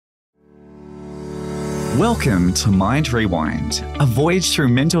Welcome to Mind Rewind, a voyage through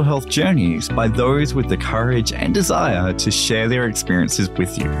mental health journeys by those with the courage and desire to share their experiences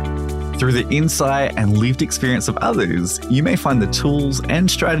with you. Through the insight and lived experience of others, you may find the tools and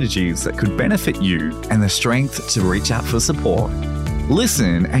strategies that could benefit you and the strength to reach out for support.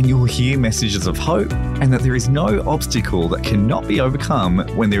 Listen and you'll hear messages of hope and that there is no obstacle that cannot be overcome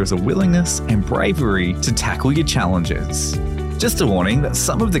when there is a willingness and bravery to tackle your challenges. Just a warning that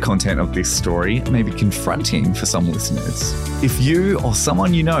some of the content of this story may be confronting for some listeners. If you or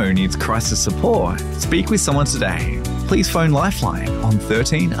someone you know needs crisis support, speak with someone today. Please phone Lifeline on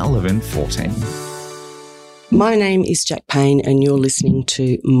 13 11 14. My name is Jack Payne and you're listening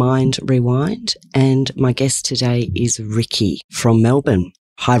to Mind Rewind, and my guest today is Ricky from Melbourne.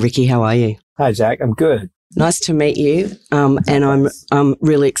 Hi Ricky, how are you? Hi Jack, I'm good. Nice to meet you, and I'm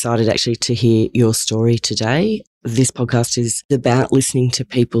really excited actually to hear your story today. This podcast is about listening to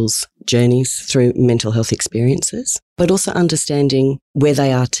people's journeys through mental health experiences, but also understanding where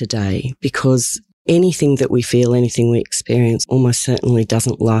they are today, because anything that we feel, anything we experience almost certainly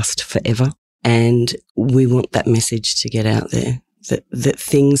doesn't last forever. And we want that message to get out there, that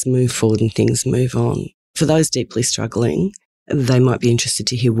things move forward and things move on. For those deeply struggling, they might be interested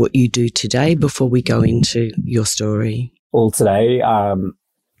to hear what you do today before we go into your story. Well, today,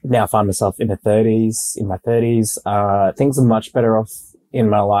 now I find myself in my 30s. Things are much better off in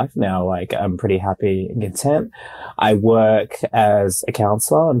my life now. Like, I'm pretty happy and content. I work as a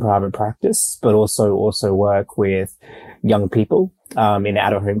counsellor in private practice, but also work with young people in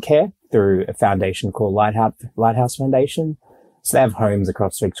out-of-home care through a foundation called Lighthouse Foundation. So they have homes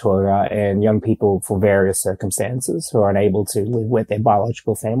across Victoria, and young people for various circumstances who are unable to live with their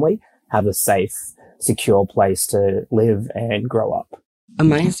biological family have a safe, secure place to live and grow up.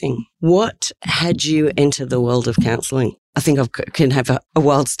 Amazing. What had you enter the world of counselling? I think I can have a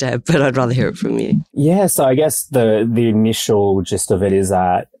wild stab, but I'd rather hear it from you. Yeah, so I guess the initial gist of it is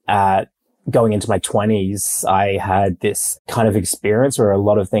that at going into my 20s, I had this kind of experience where a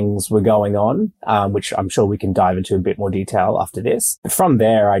lot of things were going on, which I'm sure we can dive into a bit more detail after this. From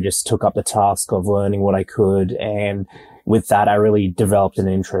there, I just took up the task of learning what I could, and with that, I really developed an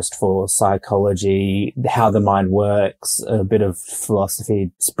interest for psychology, how the mind works, a bit of philosophy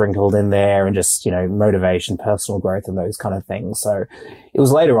sprinkled in there, and just, motivation, personal growth, and those kind of things. So it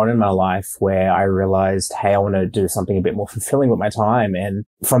was later on in my life where I realized, hey, I want to do something a bit more fulfilling with my time. And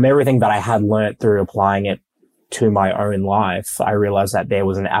from everything that I had learned through applying it to my own life, I realized that there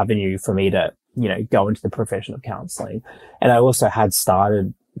was an avenue for me to, go into the profession of counseling. And I also had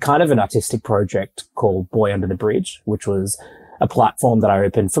started kind of an artistic project called Boy Under the Bridge, which was a platform that I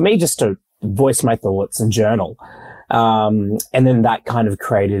opened for me just to voice my thoughts and journal. And then that kind of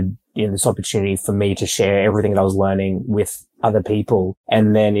created, this opportunity for me to share everything that I was learning with other people.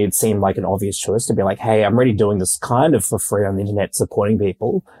 And then it seemed like an obvious choice to be like, hey, I'm already doing this kind of for free on the internet, supporting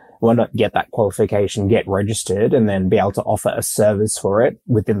people. Why not get that qualification, get registered, and then be able to offer a service for it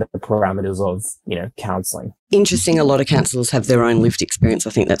within the parameters of, counselling. Interesting. A lot of counsellors have their own lived experience.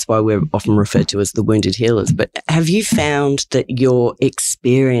 I think that's why we're often referred to as the wounded healers. But have you found that your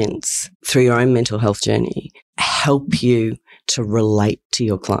experience through your own mental health journey help you to relate to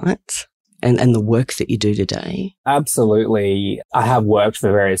your clients and the work that you do today? Absolutely. I have worked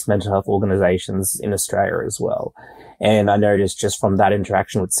for various mental health organisations in Australia as well. And I noticed just from that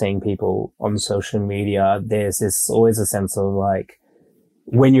interaction with seeing people on social media, there's always a sense of like,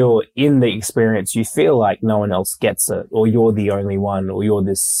 when you're in the experience, you feel like no one else gets it, or you're the only one, or you're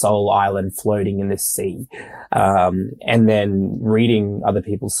this sole island floating in this sea. And then reading other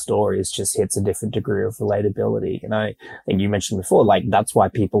people's stories just hits a different degree of relatability. And I think you mentioned before, like, that's why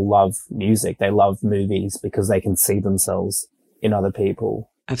people love music. They love movies because they can see themselves in other people.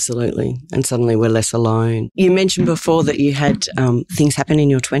 Absolutely. And suddenly we're less alone. You mentioned before that you had things happen in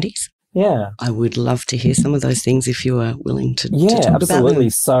your 20s. Yeah. I would love to hear some of those things if you are willing to talk absolutely. about them.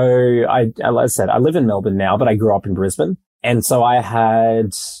 So like I said, I live in Melbourne now, but I grew up in Brisbane. And so I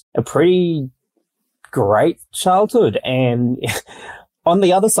had a pretty great childhood. And on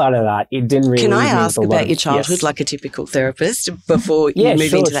the other side of that, it didn't really... Can I ask about your childhood, yes, like a typical therapist, before you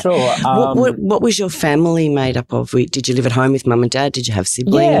move into that? Sure. What was your family made up of? Did you live at home with mum and dad? Did you have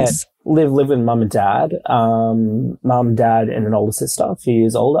siblings? Yeah, live with mum and dad. Mum, dad, and an older sister, a few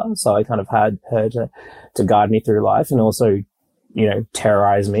years older. So I kind of had her to guide me through life and also,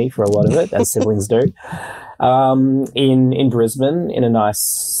 terrorize me for a lot of it, as siblings do. In Brisbane, in a nice,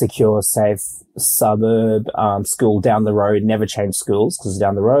 secure, safe suburb, school down the road, never changed schools because it's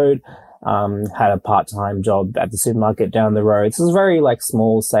down the road. Had a part-time job at the supermarket down the road. So it was very like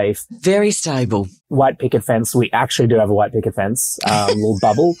small, safe. Very stable. White picket fence. We actually do have a white picket fence, little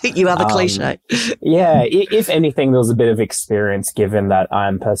bubble. You are the cliche. Yeah. If anything, there was a bit of experience given that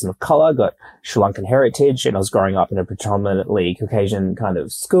I'm a person of color, got Sri Lankan heritage, and I was growing up in a predominantly Caucasian kind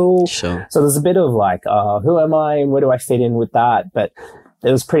of school. Sure. So there's a bit of like, who am I and where do I fit in with that? But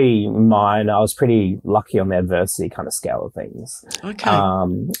it was pretty minor. I was pretty lucky on the adversity kind of scale of things. Okay.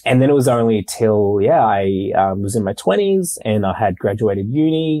 And then it was only till, I was in my 20s and I had graduated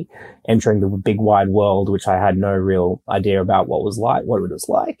uni, entering the big wide world, which I had no real idea about what it was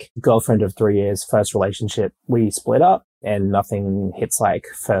like. Girlfriend of 3 years, first relationship, we split up, and nothing hits like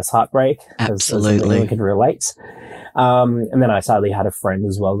first heartbreak. Absolutely. As can relate. And then I sadly had a friend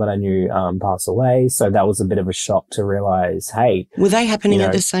as well that I knew pass away. So that was a bit of a shock to realize, hey. Were they happening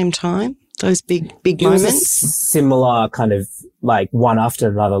at the same time? Those big it moments? Was a similar kind of like one after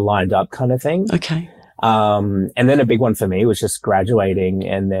another lined up kind of thing. Okay. And then a big one for me was just graduating.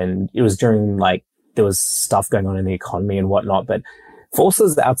 And then it was during like, there was stuff going on in the economy and whatnot, but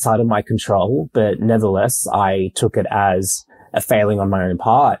forces outside of my control. But nevertheless, I took it as a failing on my own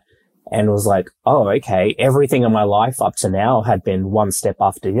part. And was like, oh, okay, everything in my life up to now had been one step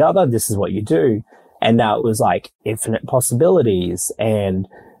after the other. This is what you do. And now it was like infinite possibilities. And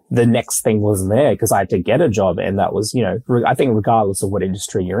the next thing wasn't there because I had to get a job. And that was, I think regardless of what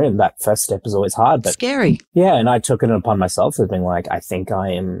industry you're in, that first step is always hard. But scary. Yeah. And I took it upon myself as being like, I think I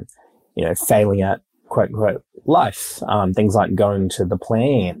am, failing at quote unquote life. Things aren't going to the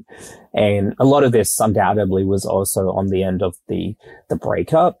plan. And a lot of this undoubtedly was also on the end of the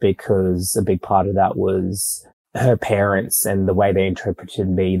breakup, because a big part of that was her parents and the way they interpreted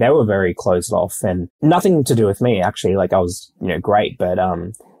me. They were very closed off, and nothing to do with me, actually. Like I was, great, but,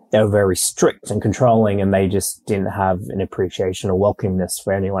 they were very strict and controlling, and they just didn't have an appreciation or welcomeness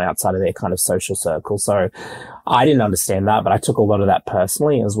for anyone outside of their kind of social circle. So I didn't understand that, but I took a lot of that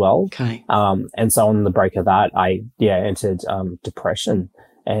personally as well. Okay. And so on the break of that, I entered, depression,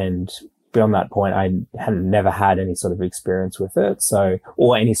 and beyond that point, I had never had any sort of experience with it. So,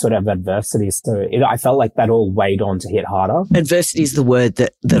 or any sort of adversity. So I felt like that all weighed on to hit harder. Adversity is the word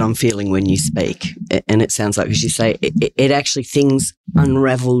that I'm feeling when you speak. And it sounds like, as you say, it actually, things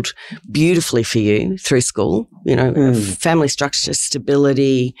unraveled beautifully for you through school, family structure,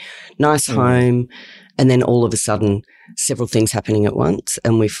 stability, nice home. And then all of a sudden, several things happening at once,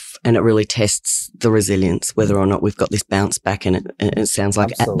 and it really tests the resilience, whether or not we've got this bounce back. And it sounds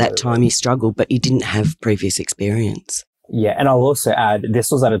like Absolutely. At that time you struggled, but you didn't have previous experience. Yeah. And I'll also add, this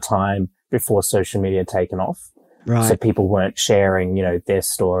was at a time before social media had taken off. Right. So people weren't sharing, their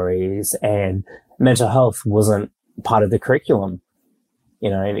stories, and mental health wasn't part of the curriculum,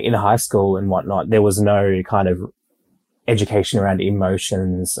 in high school and whatnot. There was no kind of education around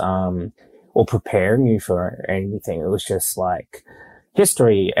emotions, or preparing you for anything. It was just like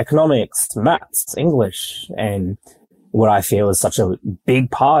history, economics, maths, English. And what I feel is such a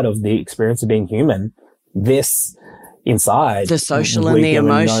big part of the experience of being human, this inside. The social and the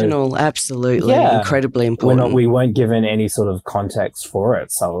emotional, absolutely, incredibly important. We weren't given any sort of context for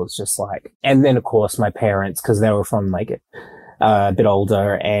it. So it was just like, and then of course my parents, because they were from like a bit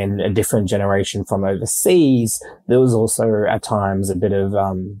older and a different generation from overseas, there was also at times a bit of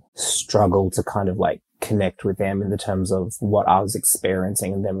struggle to kind of like connect with them in the terms of what I was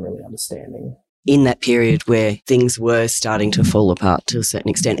experiencing and them really understanding. In that period where things were starting to fall apart to a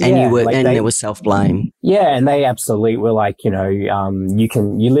certain extent, and there was self-blame. Yeah, and they absolutely were like, you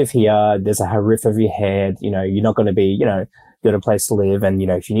live here, there's a roof over your head, you're not going to be, got a place to live, and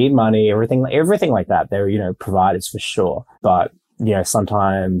if you need money, everything like that, they're providers for sure. But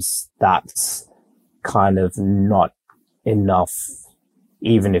sometimes that's kind of not enough,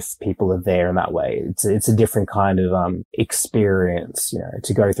 even if people are there in that way. It's a different kind of experience,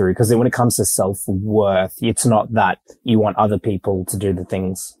 to go through, because when it comes to self-worth, it's not that you want other people to do the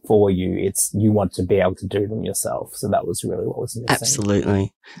things for you, it's you want to be able to do them yourself. So that was really what was missing.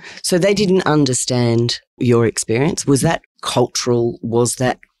 Absolutely. So they didn't understand your experience. Was that cultural? Was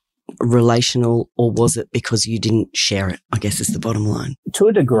that relational? Or was it because you didn't share it, I guess is the bottom line? To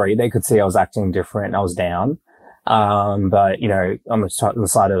a degree, they could see I was acting different. I was down. But, on the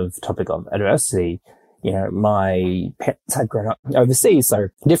side of topic of adversity, my parents had grown up overseas, so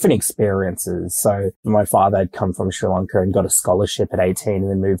different experiences. So my father had come from Sri Lanka and got a scholarship at 18 and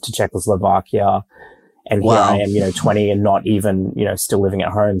then moved to Czechoslovakia. And here I am, 20 and not even, still living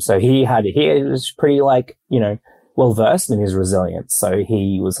at home. So he was pretty like, well versed in his resilience. So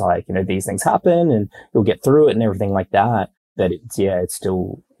he was like, these things happen and you'll get through it and everything like that. But it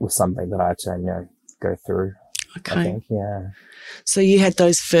still was something that I had to, go through. Okay. I think, yeah. So you had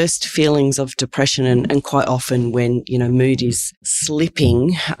those first feelings of depression, and quite often when, mood is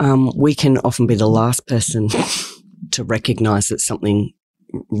slipping, we can often be the last person to recognise that something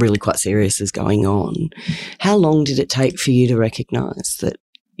really quite serious is going on. How long did it take for you to recognise that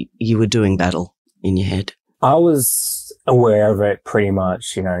you were doing battle in your head? I was aware of it pretty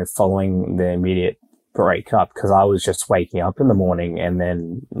much, following the immediate breakup, because I was just waking up in the morning and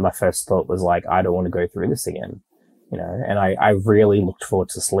then my first thought was like, I don't want to go through this again, and I really looked forward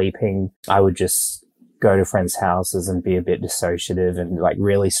to sleeping. I would just go to friends' houses and be a bit dissociative and like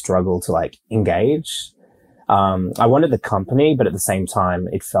really struggle to like engage. I wanted the company, but at the same time,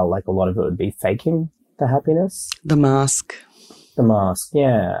 it felt like a lot of it would be faking the happiness. The mask.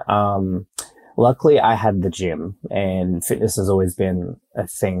 Yeah. Luckily, I had the gym, and fitness has always been a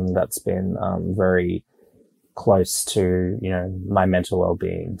thing that's been very close to, my mental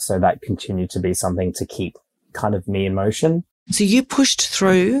well-being. So that continued to be something to keep kind of me in motion. So you pushed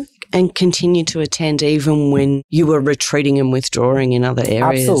through and continued to attend even when you were retreating and withdrawing in other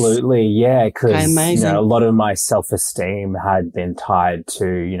areas? Absolutely, yeah, because amazing. A lot of my self-esteem had been tied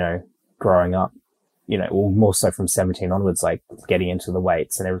to, growing up, more so from 17 onwards, like getting into the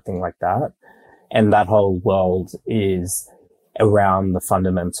weights and everything like that. And that whole world is around the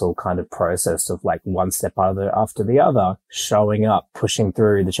fundamental kind of process of like one step after the other, showing up, pushing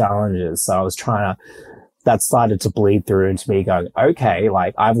through the challenges. So I was that started to bleed through into me going, okay,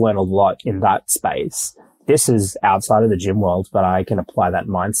 like I've learned a lot in that space. This is outside of the gym world, but I can apply that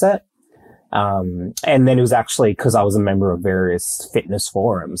mindset. And then it was actually because I was a member of various fitness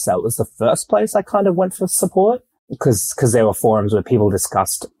forums. That was the first place I kind of went for support, because there were forums where people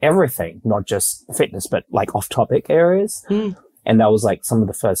discussed everything, not just fitness, but like off topic areas. And that was like some of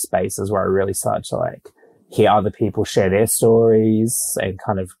the first spaces where I really started to like hear other people share their stories and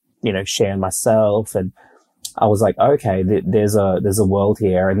kind of, share myself. And I was like, okay, there's a world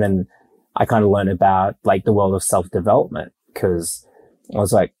here. And then I kind of learned about like the world of self-development, because I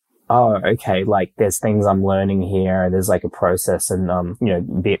was like, oh, okay, like there's things I'm learning here. There's like a process, and,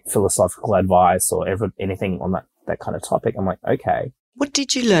 be it philosophical advice or anything on that kind of topic. I'm like, okay. What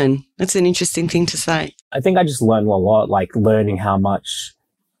did you learn? That's an interesting thing to say. I think I just learned a lot, like learning how much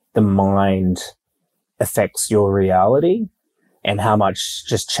the mind affects your reality, and how much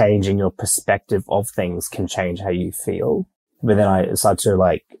just changing your perspective of things can change how you feel. But then I started to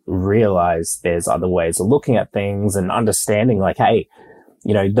like realize there's other ways of looking at things and understanding like, hey,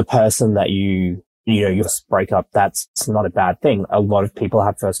 the person that you break up, that's not a bad thing. A lot of people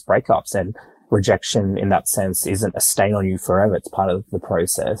have first breakups, and rejection in that sense isn't a stain on you forever. It's part of the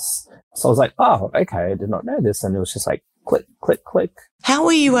process. So I was like, oh, okay, I did not know this. And it was just like click, click, click. How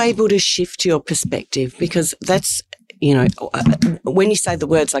were you able to shift your perspective? Because that's, when you say the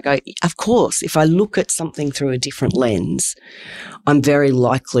words, I go, of course, if I look at something through a different lens, I'm very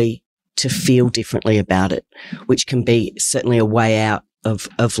likely to feel differently about it, which can be certainly a way out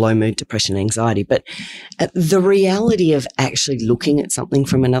of low mood, depression, anxiety. But the reality of actually looking at something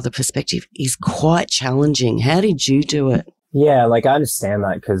from another perspective is quite challenging. How did you do it? Yeah, like I understand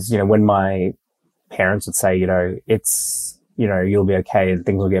that, because, when my parents would say, it's, you'll be okay and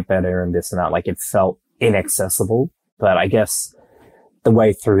things will get better and this and that, like it felt inaccessible. But I guess the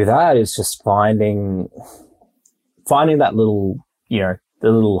way through that is just finding that little, the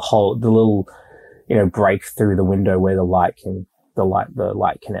little hole, the little, break through the window where the light can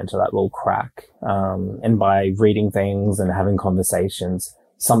enter that little crack. And by reading things and having conversations,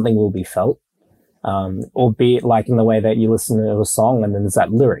 something will be felt. Albeit like in the way that you listen to a song and then there's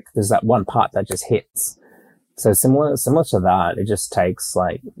that lyric, there's that one part that just hits. So similar to that, it just takes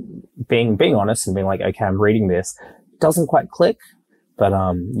like being honest and being like, okay, I'm reading this. It doesn't quite click, but,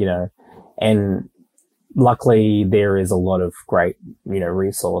 and luckily there is a lot of great,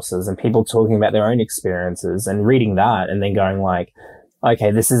 resources and people talking about their own experiences and reading that and then going like, okay,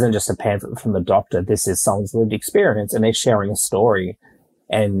 this isn't just a pamphlet from the doctor. This is someone's lived experience and they're sharing a story,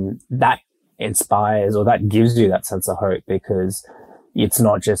 and that inspires, or that gives you that sense of hope, because it's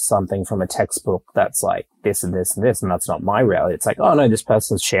not just something from a textbook that's like this and this and this, and that's not my reality. It's like, oh no, this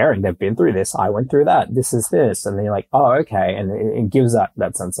person's sharing. They've been through this. I went through that. This is this. And then you're like, oh, okay. And it gives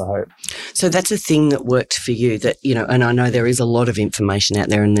that sense of hope. So that's a thing that worked for you that, and I know there is a lot of information out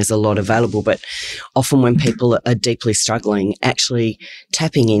there and there's a lot available, but often when people are deeply struggling, actually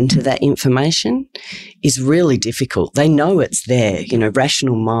tapping into that information is really difficult. They know it's there.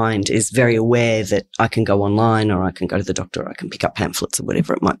 Rational mind is very aware that I can go online or I can go to the doctor or I can pick up pamphlets or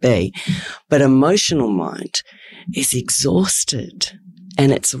whatever it might be. But emotional mind is exhausted,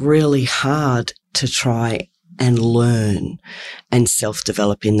 and it's really hard to try and learn and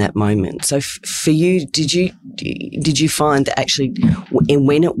self-develop in that moment. So for you, did you find that actually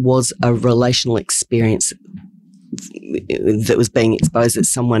when it was a relational experience that was being exposed that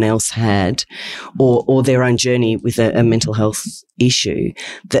someone else had, or their own journey with a mental health issue,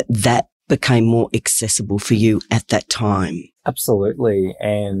 that became more accessible for you at that time? Absolutely.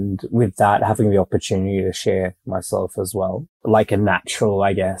 And with that, having the opportunity to share myself as well, like a natural,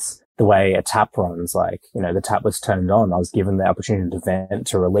 I guess, the way a tap runs, like, you know, the tap was turned on. I was given the opportunity to vent,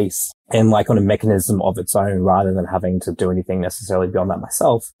 to release, and like on a mechanism of its own, rather than having to do anything necessarily beyond that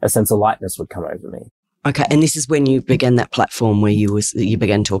myself, a sense of lightness would come over me. Okay, and this is when you began that platform where you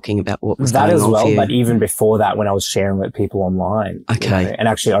began talking about what was that going as on well, for you. but even before that, when I was sharing with people online, okay, you know, and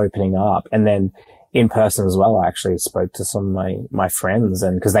actually opening up, and then in person as well, I actually spoke to some of my friends,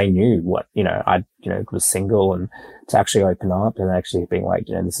 and because they knew what, you know, I, you know, was single, and to actually open up and actually being like,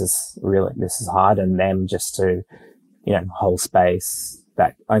 you know, this is hard, and then just to, you know, hold space,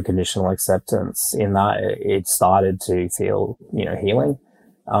 that unconditional acceptance in that, it started to feel, you know, healing.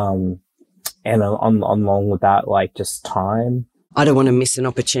 And along with that, like just time. I don't want to miss an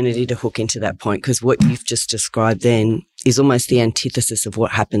opportunity to hook into that point, because what you've just described then is almost the antithesis of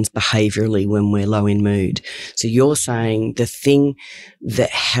what happens behaviourally when we're low in mood. So you're saying the thing that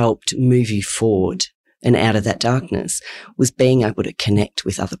helped move you forward and out of that darkness was being able to connect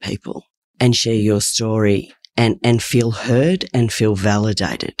with other people and share your story and feel heard and feel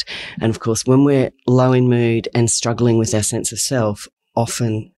validated. And of course, when we're low in mood and struggling with our sense of self,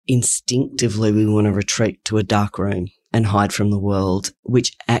 often instinctively we want to retreat to a dark room and hide from the world,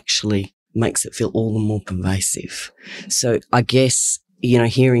 which actually makes it feel all the more pervasive. So I guess, you know,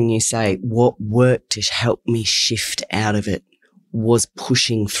 hearing you say what worked to help me shift out of it was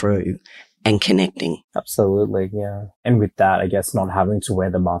pushing through and connecting. Absolutely, yeah. And with that, I guess not having to wear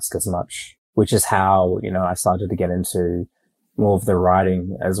the mask as much, which is how, you know, I started to get into more of the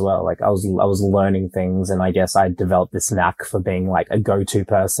writing as well. Like I was learning things, and I guess I developed this knack for being like a go-to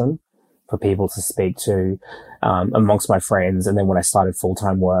person for people to speak to, amongst my friends. And then when I started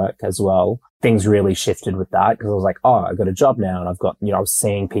full-time work as well, things really shifted with that, because I was like, oh, I got a job now, and I've got, you know, I was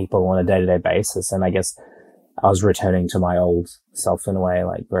seeing people on a day-to-day basis. And I guess I was returning to my old self in a way,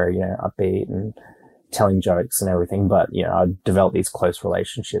 like very, you know, upbeat and telling jokes and everything. But, you know, I developed these close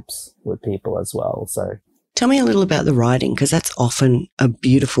relationships with people as well. So tell me a little about the writing, because that's often a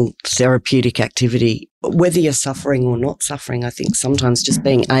beautiful therapeutic activity. Whether you're suffering or not suffering, I think sometimes just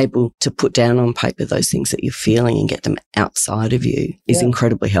being able to put down on paper those things that you're feeling and get them outside of you is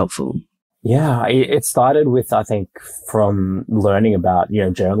incredibly helpful. Yeah, it started with, I think, from learning about, you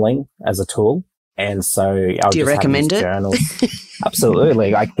know, journaling as a tool. And so I would Do you just recommend have these it? Journals.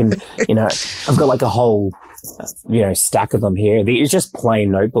 Absolutely. I can, you know, I've got like a whole, you know, stack of them here. It's just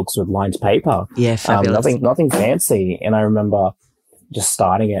plain notebooks with lined paper. Yeah, fabulous. Nothing fancy. And I remember just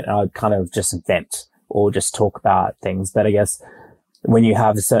starting it, and I'd kind of just vent or just talk about things. But I guess when you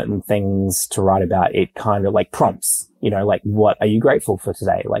have certain things to write about, it kind of like prompts, you know, like, what are you grateful for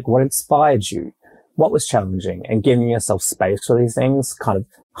today? Like, what inspired you? What was challenging? And giving yourself space for these things kind of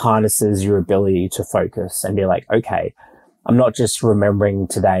harnesses your ability to focus and be like, okay, I'm not just remembering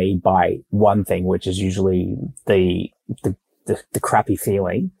today by one thing, which is usually the crappy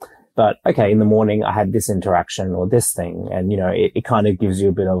feeling, but okay, in the morning I had this interaction or this thing. And, you know, it kind of gives you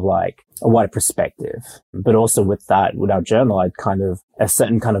a bit of like a wider perspective. But also with that, with our journal, I'd kind of, a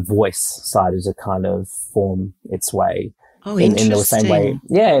certain kind of voice started to kind of form its way. Oh, interesting. In the same way,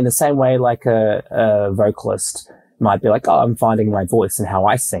 in the same way, like a vocalist might be like, oh, I'm finding my voice in how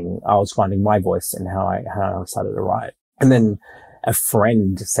I sing. I was finding my voice in how I started to write. And then a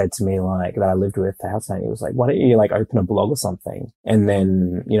friend said to me, like, that I lived with, the housemate, he was like, why don't you like open a blog or something? And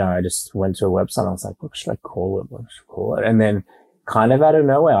then, you know, I just went to a website and I was like, what should I call it? What should I call it? And then kind of out of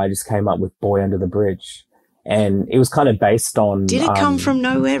nowhere, I just came up with Boy Under the Bridge. And it was kind of based on... Did it come from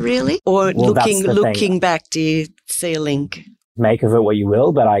nowhere, really? Or well, looking back, do you see a link? Make of it what you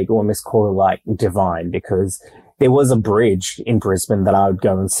will, but I almost call it like divine, because there was a bridge in Brisbane that I would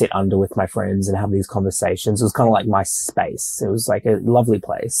go and sit under with my friends and have these conversations. It was kind of like my space. It was like a lovely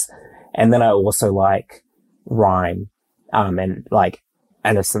place. And then I also like rhyme, and like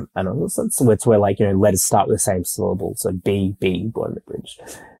innocence, which where like, you know, letters start with the same syllable. So B, Boy on the Bridge.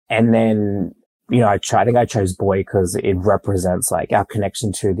 And then, you know, I think I chose boy because it represents like our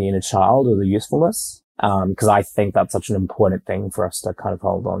connection to the inner child or the usefulness. Because I think that's such an important thing for us to kind of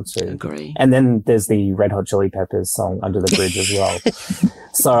hold on to. Agree. And then there's the Red Hot Chili Peppers song Under the Bridge as well.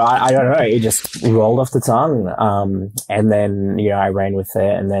 So I don't know, it just rolled off the tongue. And then, you know, I ran with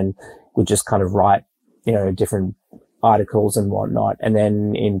it, and then would just kind of write, you know, different articles and whatnot. And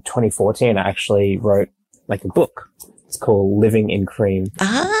then in 2014, I actually wrote like a book. It's called Living in Cream,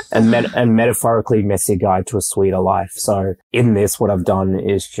 a metaphorically messy guide to a sweeter life. So in this, what I've done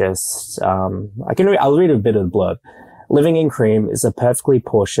is just, I'll read a bit of the blurb. Living in Cream is a perfectly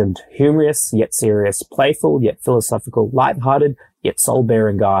portioned, humorous yet serious, playful yet philosophical, light-hearted yet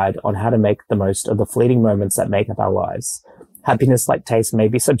soul-bearing guide on how to make the most of the fleeting moments that make up our lives. Happiness, like taste, may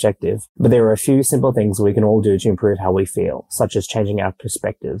be subjective, but there are a few simple things we can all do to improve how we feel, such as changing our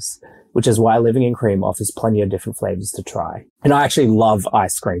perspectives, which is why Living in Cream offers plenty of different flavors to try. And I actually love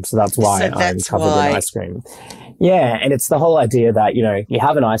ice cream, so that's why I'm covered in ice cream. Yeah, and it's the whole idea that, you know, you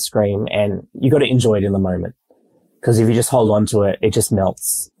have an ice cream and you got to enjoy it in the moment. Because if you just hold on to it, it just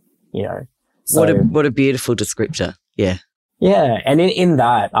melts, you know. So, what a beautiful descriptor. Yeah. Yeah. And in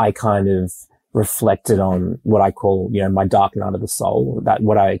that, I kind of reflected on what I call, you know, my dark night of the soul, that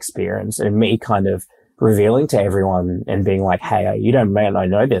what I experienced, and me kind of revealing to everyone and being like, hey, you don't may not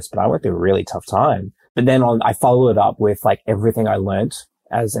know this, but I went through a really tough time. But then I followed it up with like everything I learned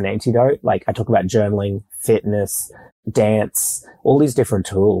as an antidote. Like I talk about journaling, fitness, dance, all these different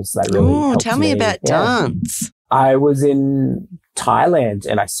tools that really helped tell me about dance. I was in Thailand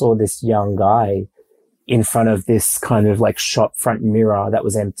and I saw this young guy in front of this kind of like shop front mirror that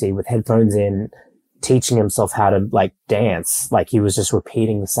was empty with headphones in, teaching himself how to like dance. Like he was just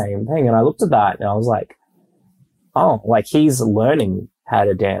repeating the same thing. And I looked at that and I was like, oh, like he's learning how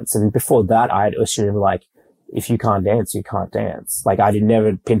to dance. And before that, I had assumed like, if you can't dance, you can't dance. Like I did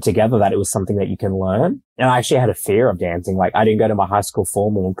never pin together that it was something that you can learn. And I actually had a fear of dancing. Like I didn't go to my high school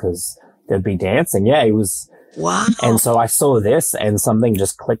formal because there'd be dancing. Yeah, it was. Wow. And so I saw this and something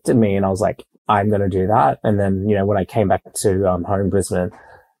just clicked in me and I was like, I'm going to do that. And then, you know, when I came back to home Brisbane,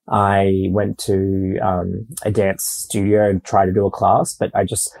 I went to a dance studio and tried to do a class, but I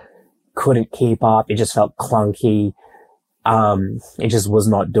just couldn't keep up. It just felt clunky. It just was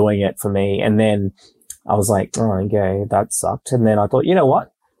not doing it for me. And then I was like, oh, okay, that sucked. And then I thought, you know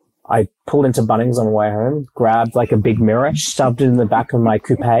what? I pulled into Bunnings on the way home, grabbed like a big mirror, shoved it in the back of my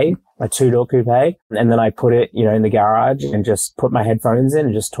coupe, my 2-door coupe. And then I put it, you know, in the garage and just put my headphones in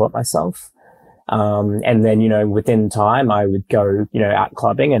and just taught myself. And then, you know, within time I would go, you know, out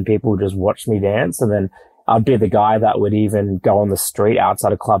clubbing and people would just watch me dance. And then I'd be the guy that would even go on the street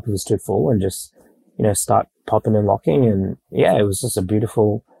outside a club who was too full and just, you know, start popping and locking. And yeah, it was just a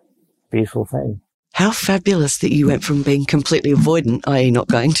beautiful, beautiful thing. How fabulous that you went from being completely avoidant, i.e. not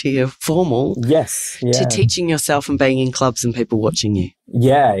going to your formal, to teaching yourself and being in clubs and people watching you.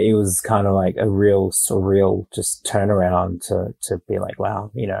 Yeah, it was kind of like a real surreal just turnaround to be like,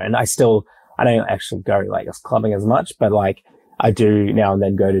 wow, you know, and I don't actually go like clubbing as much, but like I do now and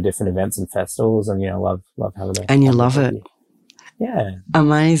then go to different events and festivals and, you know, love having it. And you love it. Yeah.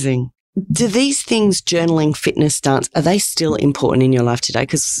 Amazing. Do these things, journaling, fitness, dance, are they still important in your life today?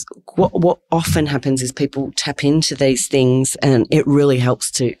 Because what often happens is people tap into these things and it really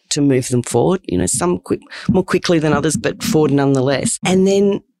helps to move them forward, you know, some more quickly than others, but forward nonetheless. And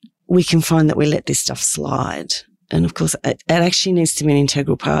then we can find that we let this stuff slide. And of course, it actually needs to be an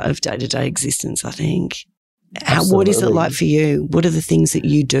integral part of day-to-day existence, I think. What is it like for you? What are the things that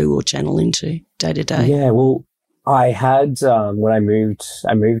you do or channel into day-to-day? Yeah, well, I had, when I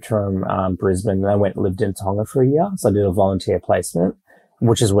moved from Brisbane and I lived in Tonga for a year. So I did a volunteer placement,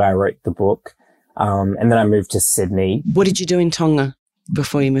 which is where I wrote the book. And then I moved to Sydney. What did you do in Tonga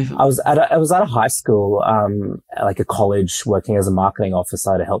before you moved? I was at a high school, like a college, working as a marketing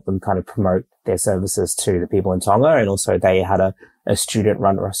officer to help them kind of promote their services to the people in Tonga. And also they had a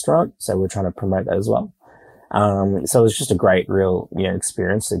student-run restaurant. So we're trying to promote that as well. So it was just a great, real, you know,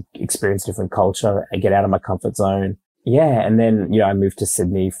 experience to experience different culture and get out of my comfort zone. Yeah. And then, you know, I moved to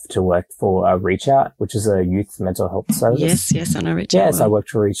Sydney to work for Reach Out, which is a youth mental health service. Yes. I know Reach Out. Yes. I worked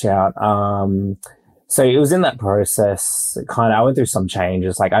for Reach Out. So it was in that process, I went through some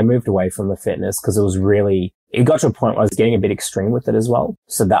changes. Like I moved away from the fitness because it got to a point where I was getting a bit extreme with it as well.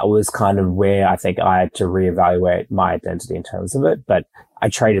 So that was kind of where I think I had to reevaluate my identity in terms of it. But I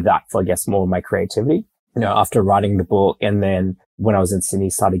traded that for, I guess, more of my creativity. You know, after writing the book and then when I was in Sydney,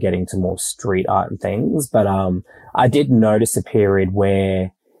 started getting to more street art and things. But, I did notice a period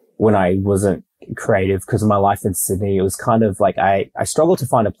where when I wasn't creative because of my life in Sydney, it was kind of like I struggled to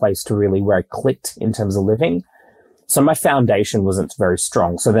find a place to really where I clicked in terms of living. So my foundation wasn't very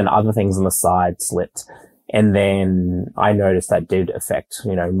strong. So then other things on the side slipped. And then I noticed that did affect,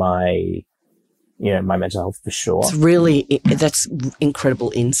 you know, my mental health for sure. It's really, that's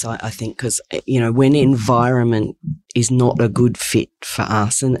incredible insight, I think, because, you know, when environment is not a good fit for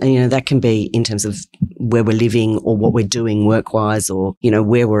us, and, you know, that can be in terms of where we're living or what we're doing work-wise or, you know,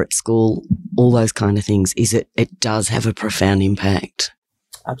 where we're at school, all those kind of things, it does have a profound impact.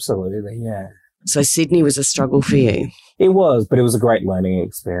 Absolutely, yeah. So Sydney was a struggle for you? It was, but it was a great learning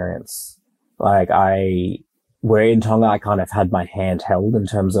experience. Like where in Tonga, I kind of had my hand held in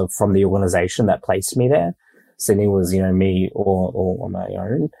terms of from the organization that placed me there. Sydney was, me all on my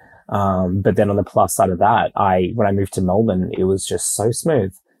own. But then on the plus side of that, when I moved to Melbourne, it was just so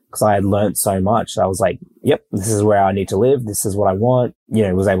smooth because I had learned so much. I was like, yep, this is where I need to live. This is what I want.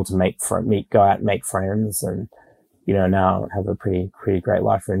 Was able to go out and make friends, and, now have a pretty great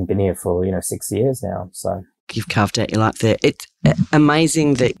life and been here for, 6 years now. So you've carved out your life there. It's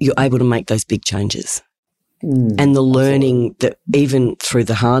amazing that you're able to make those big changes. And the learning that even through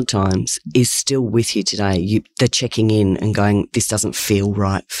the hard times is still with you today. The checking in and going, this doesn't feel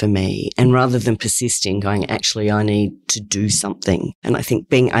right for me. And rather than persisting, going, actually, I need to do something. And I think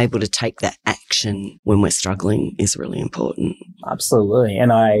being able to take that action when we're struggling is really important. Absolutely.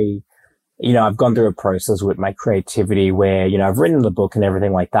 And I've gone through a process with my creativity where, I've written the book and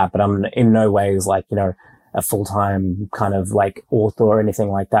everything like that, but I'm in no ways like, a full-time kind of like author or anything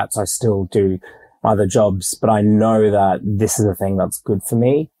like that. So I still do other jobs, but I know that this is a thing that's good for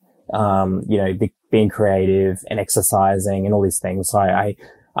me. Being creative and exercising and all these things. So I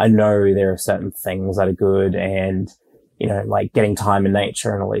know there are certain things that are good and, like getting time in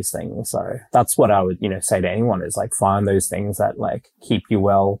nature and all these things. So that's what I would, say to anyone is like find those things that like keep you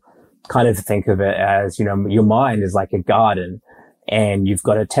well. Kind of think of it as, your mind is like a garden and you've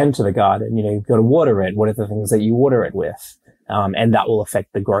got to tend to the garden, you've got to water it. What are the things that you water it with? And that will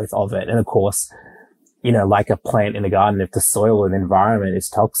affect the growth of it. And of course, like a plant in a garden, if the soil or the environment is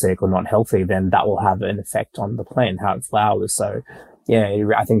toxic or not healthy, then that will have an effect on the plant, how it flowers. So yeah,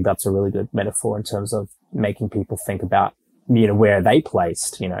 I think that's a really good metaphor in terms of making people think about, where are they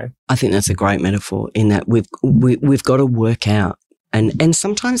placed, I think that's a great metaphor in that we've got to work out. And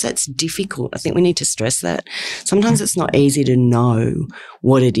sometimes that's difficult. I think we need to stress that. Sometimes it's not easy to know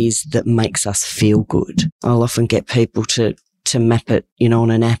what it is that makes us feel good. I'll often get people to map it, on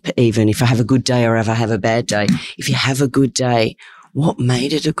an app, even if I have a good day or if I have a bad day. If you have a good day, what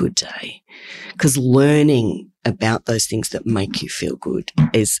made it a good day? Because learning about those things that make you feel good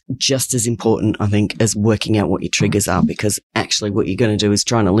is just as important, I think, as working out what your triggers are, because actually what you're going to do is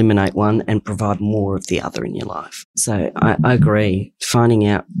try and eliminate one and provide more of the other in your life. So I agree, finding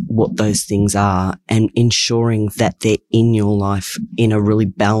out what those things are and ensuring that they're in your life in a really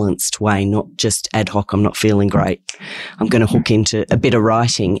balanced way, not just ad hoc, I'm not feeling great, I'm going to hook into a bit of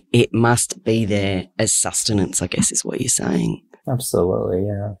writing. It must be there as sustenance, I guess is what you're saying. Absolutely,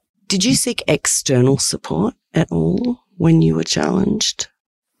 yeah. Did you seek external support at all when you were challenged?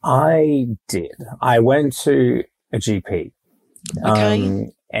 I did. I went to a GP.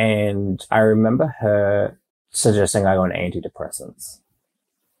 Okay. And I remember her suggesting I go on antidepressants.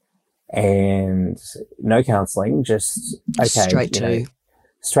 And no counseling, just, okay.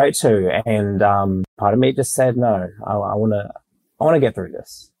 Straight to. And part of me just said, no, I want to get through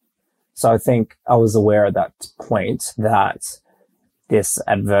this. So I think I was aware at that point that this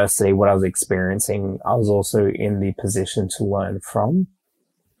adversity, what I was experiencing, I was also in the position to learn from.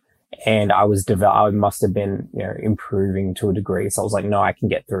 And I must have been, improving to a degree. So I was like, no, I can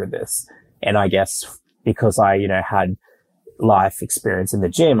get through this. And I guess because I, had life experience in the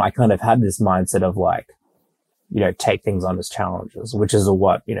gym, I kind of had this mindset of like, take things on as challenges, which is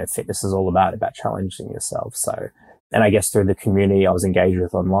what, fitness is all about challenging yourself. So, and I guess through the community I was engaged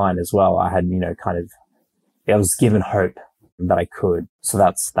with online as well, I had, I was given hope that I could. So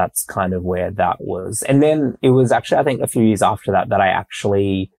that's kind of where that was. And then it was actually, I think a few years after that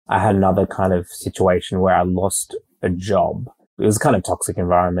I had another kind of situation where I lost a job. It was a kind of toxic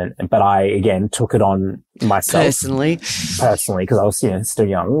environment, but I, again, took it on myself. Personally, because I was, still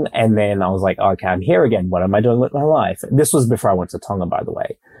young. And then I was like, okay, I'm here again. What am I doing with my life? This was before I went to Tonga, by the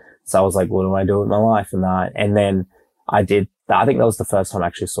way. So I was like, what do I do with my life and that? And then I think that was the first time I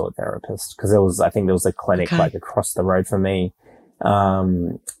actually saw a therapist, because I think there was a clinic like across the road from me.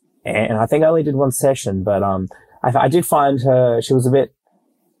 And I think I only did one session, but, I did find her, she was a bit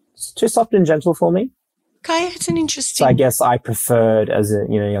too soft and gentle for me. Okay. It's an interesting. So I guess I preferred, as a,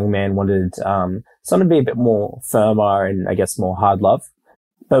 young man, wanted, someone to be a bit more firmer and I guess more hard love.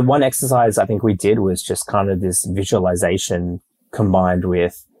 But one exercise I think we did was just kind of this visualization combined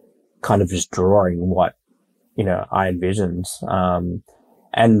with kind of just drawing what, I envisioned.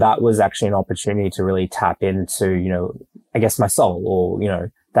 And that was actually an opportunity to really tap into, I guess my soul,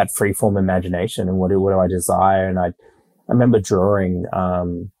 or, that freeform imagination and what do I desire. And I remember drawing,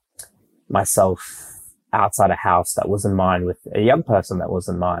 myself outside a house that wasn't mine with a young person that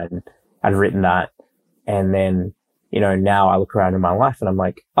wasn't mine. I'd written that. And then, now I look around in my life and I'm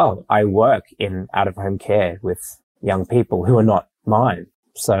like, oh, I work in out of home care with young people who are not mine.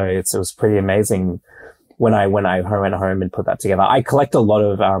 So it was pretty amazing when I went home and put that together. I collect a lot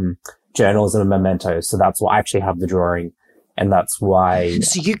of journals and mementos, so that's why I actually have the drawing, and that's why.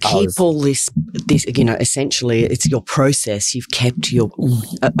 So you keep all this, essentially it's your process. You've kept your.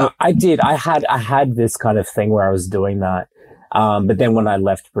 I did. I had this kind of thing where I was doing that. But then when I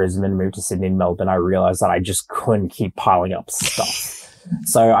left Brisbane, moved to Sydney and Melbourne, I realized that I just couldn't keep piling up stuff.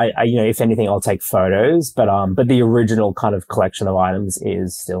 So I if anything, I'll take photos, but the original kind of collection of items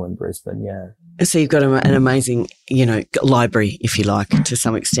is still in Brisbane. Yeah. So you've got an amazing, library, if you like, to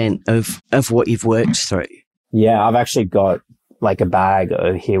some extent of what you've worked through. Yeah. I've actually got like a bag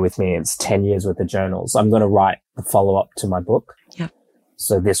here with me. It's 10 years worth of journals. I'm going to write the follow up to my book. Yeah.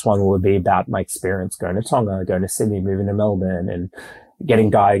 So this one will be about my experience going to Tonga, going to Sydney, moving to Melbourne, and getting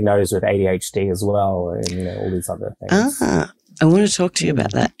diagnosed with ADHD as well, and all these other things. I want to talk to you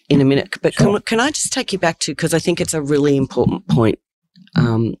about that in a minute, but Sure. can I just take you back to, because I think it's a really important point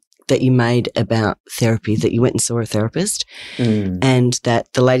that you made about therapy, that you went and saw a therapist and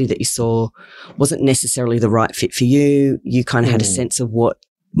that the lady that you saw wasn't necessarily the right fit for you. You kind of had a sense of what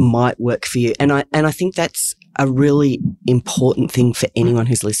might work for you. And I think that's a really important thing for anyone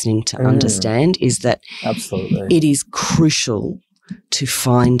who's listening to understand, is that Absolutely. it is crucial to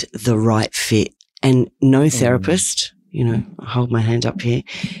find the right fit, and no therapist, I hold my hand up here,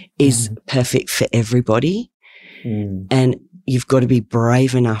 is perfect for everybody. And you've got to be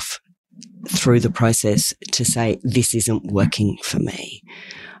brave enough through the process to say, this isn't working for me,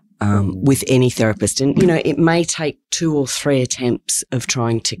 with any therapist. And, it may take 2 or 3 attempts of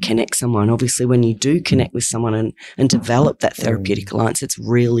trying to connect someone. Obviously, when you do connect with someone and develop that therapeutic alliance, it's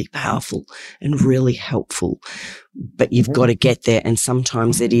really powerful and really helpful. But you've got to get there. And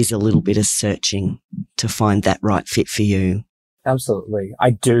sometimes it is a little bit of searching to find that right fit for you. Absolutely.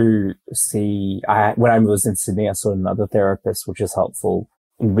 I do see, when I was in Sydney, I saw another therapist, which is helpful.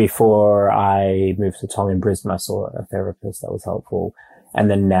 Before I moved to Tonga and Brisbane, I saw a therapist that was helpful. And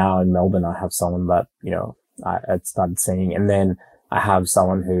then now in Melbourne, I have someone that, I started seeing. And then I have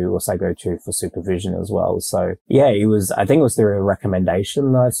someone who also I go to for supervision as well. So yeah, I think it was through a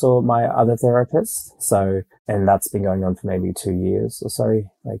recommendation that I saw my other therapist. So, and that's been going on for maybe 2 years or so,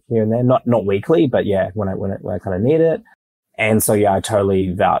 like here and there, not weekly, but yeah, when I kind of need it. And so, yeah, I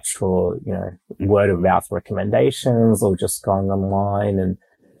totally vouch for, word of mouth recommendations, or just going online and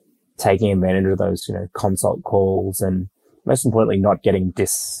taking advantage of those, consult calls, and most importantly, not getting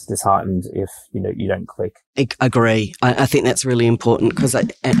disheartened if, you don't click. I agree. I think that's really important, because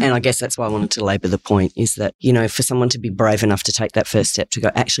and I guess that's why I wanted to labour the point, is that, for someone to be brave enough to take that first step to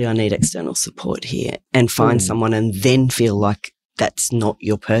go, actually, I need external support here, and find someone, and then feel like that's not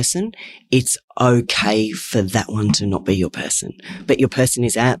your person. It's okay for that one to not be your person, but your person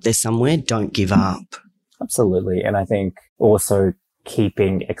is out there somewhere. Don't give up. Absolutely. And I think also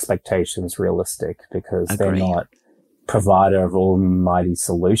keeping expectations realistic, because they're not provider of almighty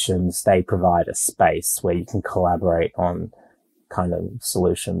solutions. They provide a space where you can collaborate on kind of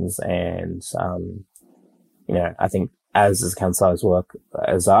solutions. And, I think as a counsellor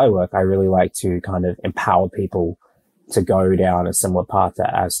as I work, I really like to kind of empower people to go down a similar path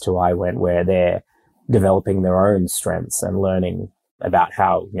as to I went, where they're developing their own strengths and learning about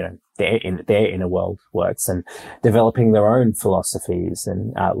how, their inner world works, and developing their own philosophies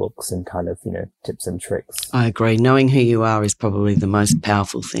and outlooks and kind of, tips and tricks. I agree. Knowing who you are is probably the most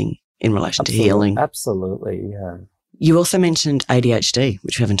powerful thing in relation to healing. Absolutely, yeah. You also mentioned ADHD,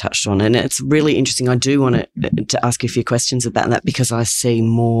 which we haven't touched on, and it's really interesting. I do want to ask you a few questions about that, because I see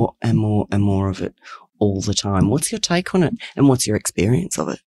more and more and more of it all the time. What's your take on it, and what's your experience of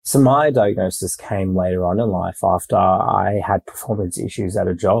it? So my diagnosis came later on in life, after I had performance issues at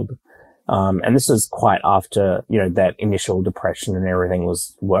a job. And this was quite after, that initial depression and everything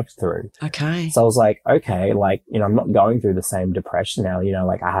was worked through. Okay. So I was like, okay, I'm not going through the same depression now.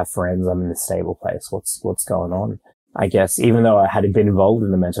 I have friends, I'm in a stable place. What's going on? I guess even though I had been involved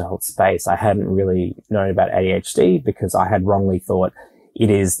in the mental health space, I hadn't really known about ADHD, because I had wrongly thought it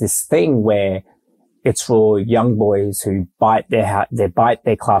is this thing where it's for young boys who bite their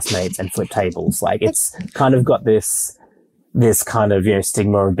classmates and flip tables. Like, it's kind of got this kind of,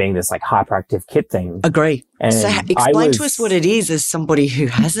 stigma of being this like hyperactive kid thing. Agree. And so explain to us what it is as somebody who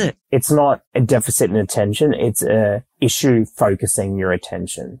has it. It's not a deficit in attention. It's a issue focusing your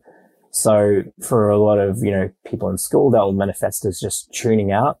attention. So for a lot of, people in school, they'll manifest as just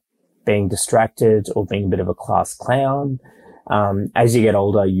tuning out, being distracted, or being a bit of a class clown. As you get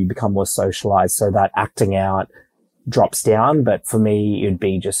older, you become more socialized, so that acting out drops down. But for me, it'd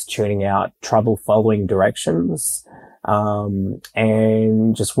be just tuning out, trouble following directions,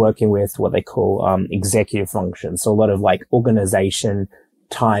 and just working with what they call executive function. So a lot of like organization,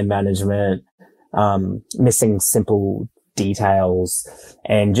 time management, missing simple details,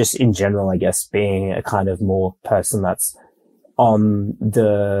 and just in general, I guess, being a kind of more person that's on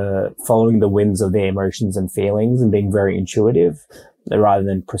following the winds of their emotions and feelings and being very intuitive rather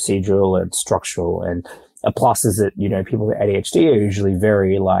than procedural and structural. And a plus is that, people with ADHD are usually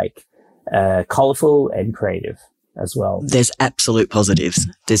very colorful and creative as well. There's absolute positives.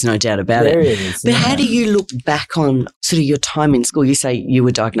 There's no doubt about it. Is, but how do you look back on sort of your time in school? You say you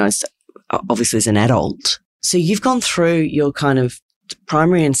were diagnosed obviously as an adult. So you've gone through your kind of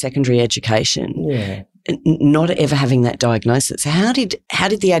primary and secondary education, not ever having that diagnosis. So how did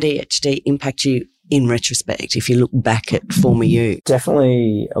the ADHD impact you in retrospect, if you look back at former you?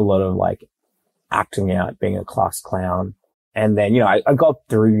 Definitely a lot of acting out, being a class clown. And then, I got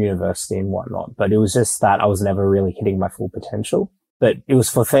through university and whatnot, but it was just that I was never really hitting my full potential. But it was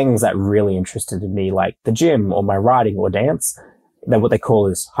for things that really interested me, like the gym or my writing or dance. That what they call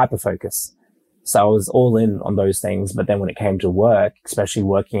is hyperfocus. So I was all in on those things. But then when it came to work, especially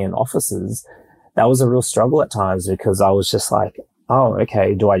working in offices, that was a real struggle at times because I was just like, oh,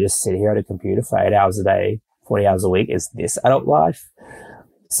 okay, do I just sit here at a computer for 8 hours a day, 40 hours a week? Is this adult life?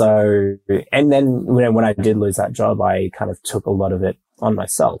 So, and then when I did lose that job, I kind of took a lot of it on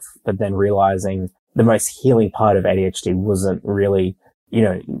myself, but then realizing the most healing part of ADHD wasn't really,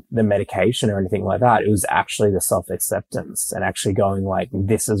 the medication or anything like that. It was actually the self-acceptance and actually going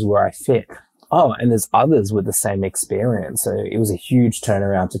this is where I fit. Oh, and there's others with the same experience. So it was a huge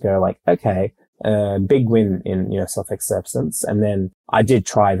turnaround to go okay, big win in, self-acceptance. And then I did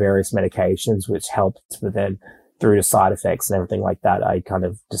try various medications, which helped, but then through the side effects and everything like that, I kind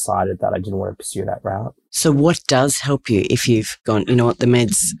of decided that I didn't want to pursue that route. So what does help you if you've gone, the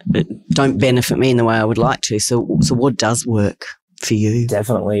meds don't benefit me in the way I would like to? So what does work for you?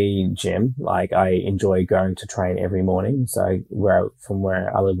 Definitely gym. I enjoy going to train every morning. So from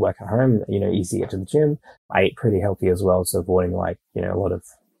where I live, work at home, easy to get to the gym. I eat pretty healthy as well. So avoiding a lot of,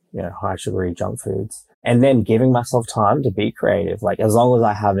 high sugary junk foods, and then giving myself time to be creative. As long as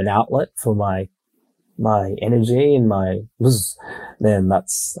I have an outlet for my energy and then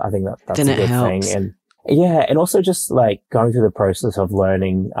I think that's then a good helps. thing. And also just going through the process of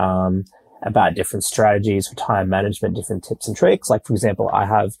learning, about different strategies for time management, different tips and tricks. For example, I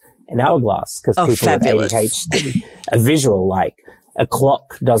have an hourglass because people fabulous. with ADHD are visual. A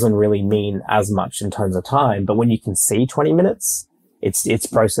clock doesn't really mean as much in terms of time, but when you can see 20 minutes, it's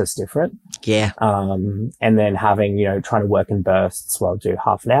processed different. Yeah. And then having, trying to work in bursts. Well, do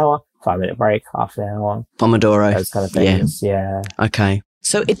half an hour, 5-minute break, half an hour. Pomodoro. Those kind of things. Yeah. Okay.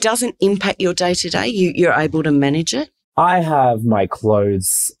 So it doesn't impact your day-to-day? You're able to manage it? I have my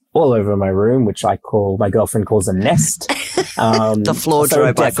clothes all over my room, which my girlfriend calls a nest. The floor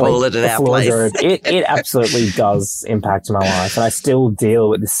drobe, I call it at our place. It absolutely does impact my life. And I still deal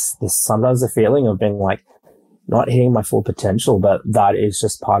with this sometimes the feeling of being not hitting my full potential, but that is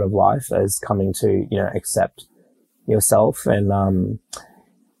just part of life, as coming to, accept yourself and,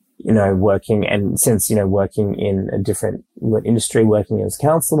 working. And since, working in a different industry, working as a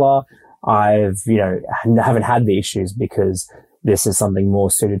counselor, I've, haven't had the issues because this is something more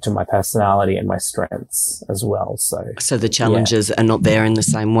suited to my personality and my strengths as well. So the challenges are not there in the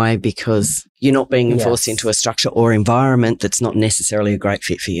same way because you're not being forced into a structure or environment that's not necessarily a great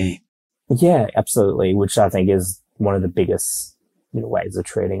fit for you. Yeah, absolutely. Which I think is one of the biggest ways of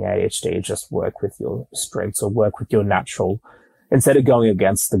treating ADHD. Just work with your strengths or work with your natural, instead of going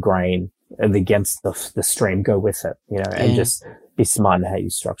against the grain and against the stream, go with it, and just be smart in how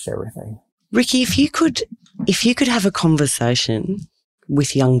you structure everything. Ricky, if you could have a conversation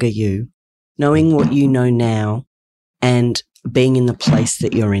with younger you, knowing what you know now and being in the place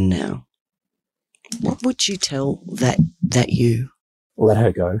that you're in now, what would you tell that you? Let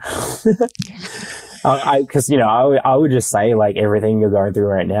her go. Because I would just say everything you're going through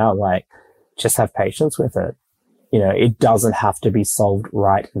right now, just have patience with it. It doesn't have to be solved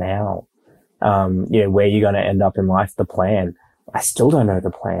right now. Where you're going to end up in life, the plan. I still don't know the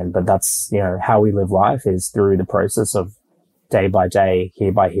plan, but that's, how we live life is through the process of day by day,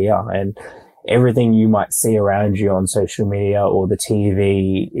 year by year. And everything you might see around you on social media or the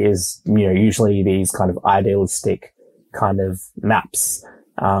TV is, usually these kind of idealistic kind of maps.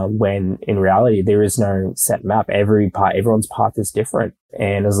 When in reality, there is no set map. Everyone's path is different.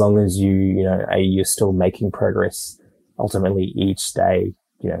 And as long as you're still making progress, ultimately each day,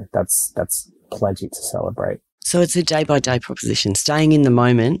 that's plenty to celebrate. So it's a day-by-day proposition, staying in the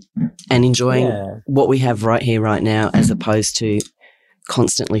moment and enjoying what we have right here, right now, as opposed to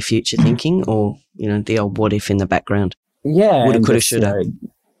constantly future thinking or, the old what if in the background. Yeah. Woulda, coulda, shoulda.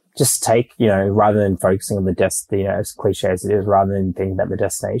 just take, rather than focusing on the as cliche as it is, rather than thinking about the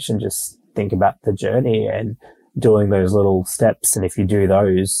destination, just think about the journey and doing those little steps. And if you do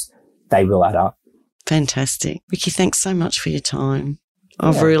those, they will add up. Fantastic. Ricky, thanks so much for your time.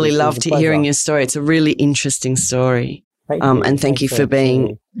 I've really loved hearing your story. It's a really interesting story. And thank you for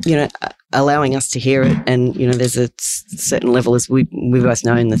being, allowing us to hear it. And, there's a certain level, as we both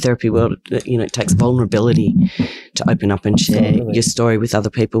know in the therapy world, it takes vulnerability to open up and share your story with other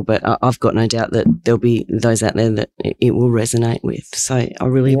people. But I've got no doubt that there'll be those out there that it will resonate with. So I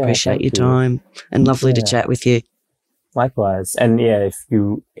really appreciate your time and lovely to chat with you. Likewise. And if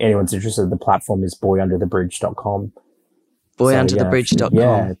anyone's interested, the platform is boyunderthebridge.com. Boyunderthebridge.com.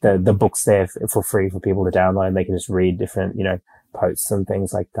 Yeah, the book's there for free for people to download, and they can just read different, posts and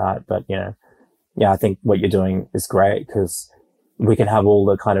things like that. But, I think what you're doing is great, because we can have all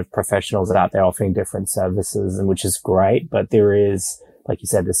the kind of professionals out there offering different services, and which is great. But there is, like you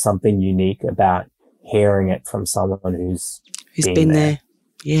said, there's something unique about hearing it from someone who's been there.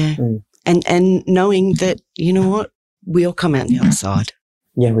 Yeah. Mm. And knowing that, we all come out the other side.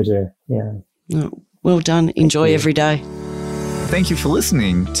 Yeah, we do. Yeah. Oh, well done. Enjoy every day. Thank you for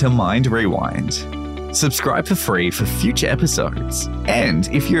listening to Mind Rewind. Subscribe for free for future episodes. And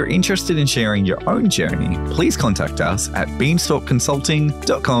if you're interested in sharing your own journey, please contact us at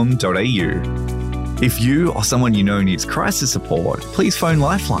beanstalkconsulting.com.au. If you or someone you know needs crisis support, please phone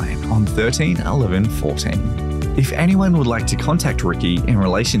Lifeline on 13 11 14. If anyone would like to contact Ricky in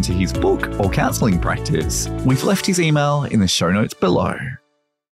relation to his book or counselling practice, we've left his email in the show notes below.